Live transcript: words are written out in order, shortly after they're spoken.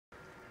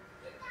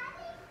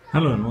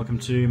Hello and welcome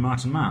to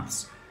Martin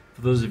Maths.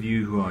 For those of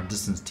you who are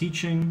distance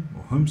teaching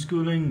or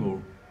homeschooling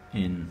or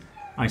in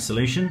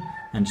isolation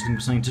and just looking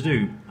for something to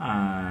do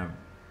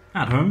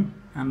at home,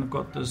 and I've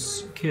got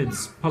this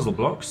kids puzzle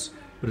blocks,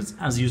 but it's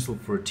as useful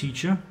for a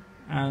teacher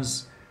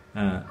as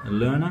a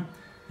learner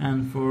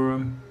and for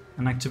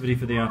an activity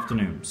for the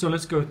afternoon. So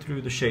let's go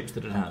through the shapes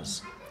that it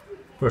has.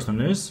 First one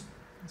is,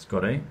 it's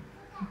got a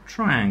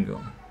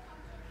triangle,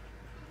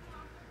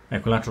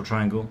 equilateral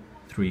triangle,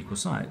 3 equal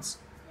sides.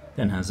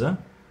 Then has a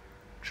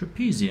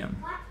trapezium,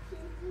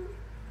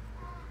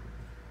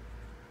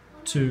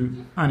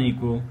 2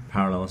 unequal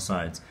parallel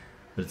sides,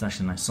 but it's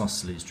actually an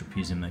isosceles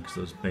trapezium there because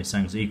those base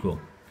angles are equal.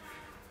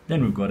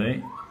 Then we've got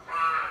a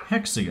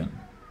hexagon,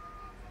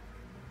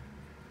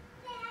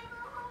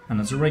 and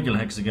it's a regular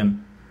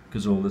hexagon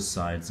because all the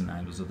sides and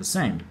angles are the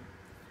same.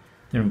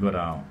 Then we've got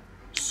our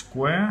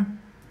square,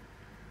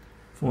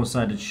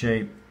 4-sided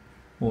shape,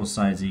 all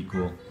sides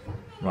equal,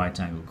 right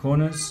angle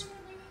corners.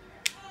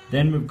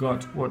 Then we've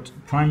got what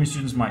primary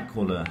students might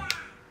call a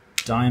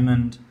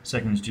diamond,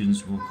 secondary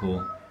students will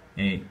call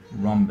a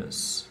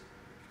rhombus.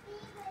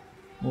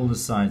 All the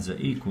sides are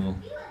equal,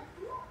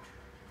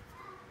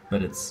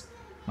 but it's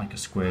like a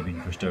square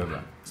being pushed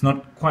over. It's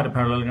not quite a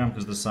parallelogram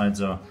because the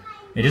sides are,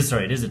 it is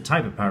a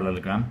type of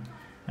parallelogram,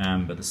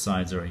 but the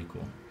sides are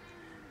equal.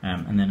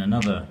 And then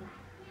another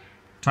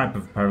type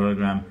of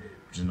parallelogram,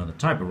 which is another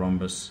type of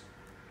rhombus,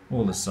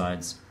 all the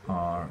sides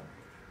are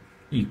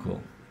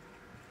equal.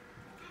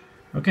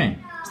 Okay,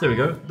 so there we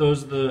go.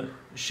 Those are the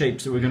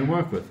shapes that we're going to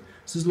work with.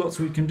 So there's lots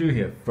we can do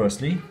here.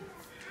 Firstly,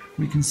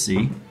 we can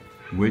see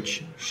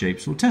which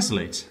shapes will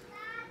tessellate.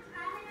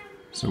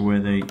 So where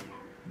they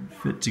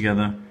fit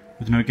together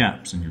with no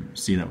gaps, and you'll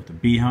see that with the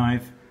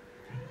beehive.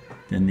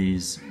 Then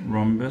these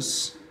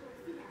rhombus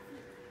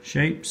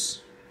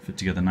shapes fit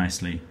together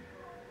nicely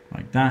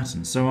like that,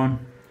 and so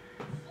on.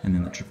 And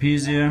then the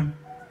trapezia,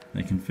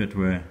 they can fit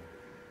where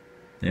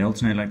they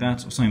alternate like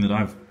that, or something that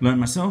I've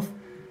learned myself.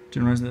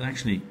 Didn't realize that they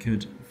actually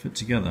could fit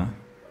together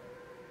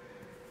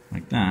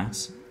like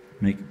that,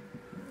 make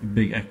a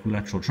big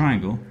equilateral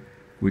triangle,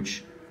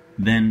 which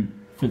then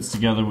fits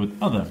together with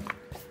other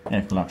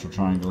equilateral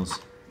triangles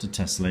to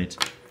tessellate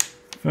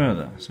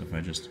further. So if I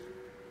just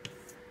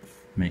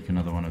make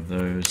another one of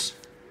those,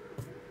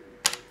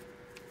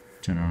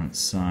 turn it on its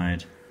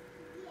side,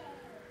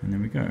 and there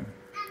we go.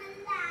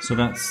 So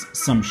that's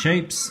some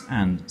shapes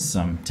and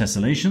some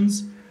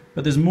tessellations,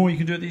 but there's more you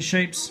can do with these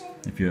shapes.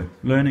 If you're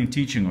learning,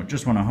 teaching, or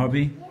just want a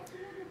hobby,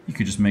 you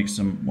could just make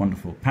some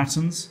wonderful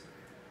patterns,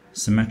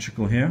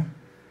 symmetrical here,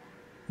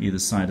 either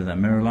side of that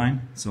mirror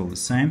line, it's all the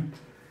same.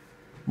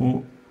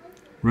 Or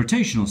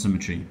rotational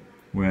symmetry,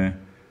 where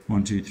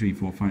 1, 2, 3,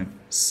 4, 5,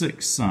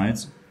 6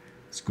 sides,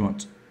 it's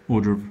got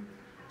order of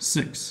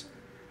 6,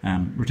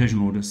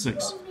 rotational order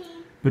 6.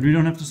 But we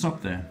don't have to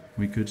stop there,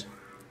 we could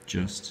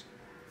just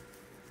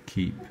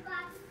keep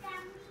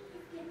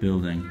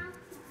building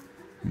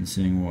and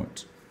seeing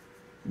what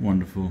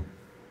wonderful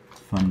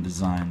fun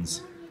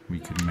designs we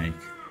could make.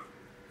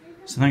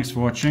 So thanks for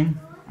watching.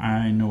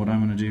 I know what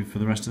I'm going to do for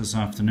the rest of this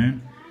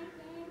afternoon.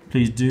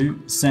 Please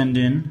do send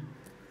in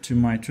to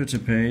my Twitter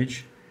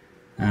page,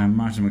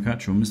 Martin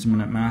McCutcheon or Mr.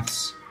 Minute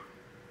Maths,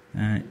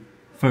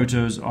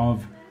 photos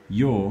of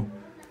your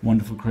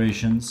wonderful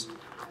creations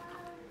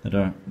that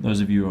are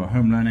those of you who are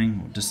home learning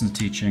or distance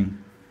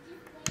teaching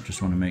or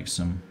just want to make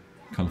some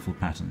colourful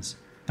patterns.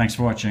 Thanks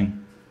for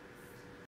watching.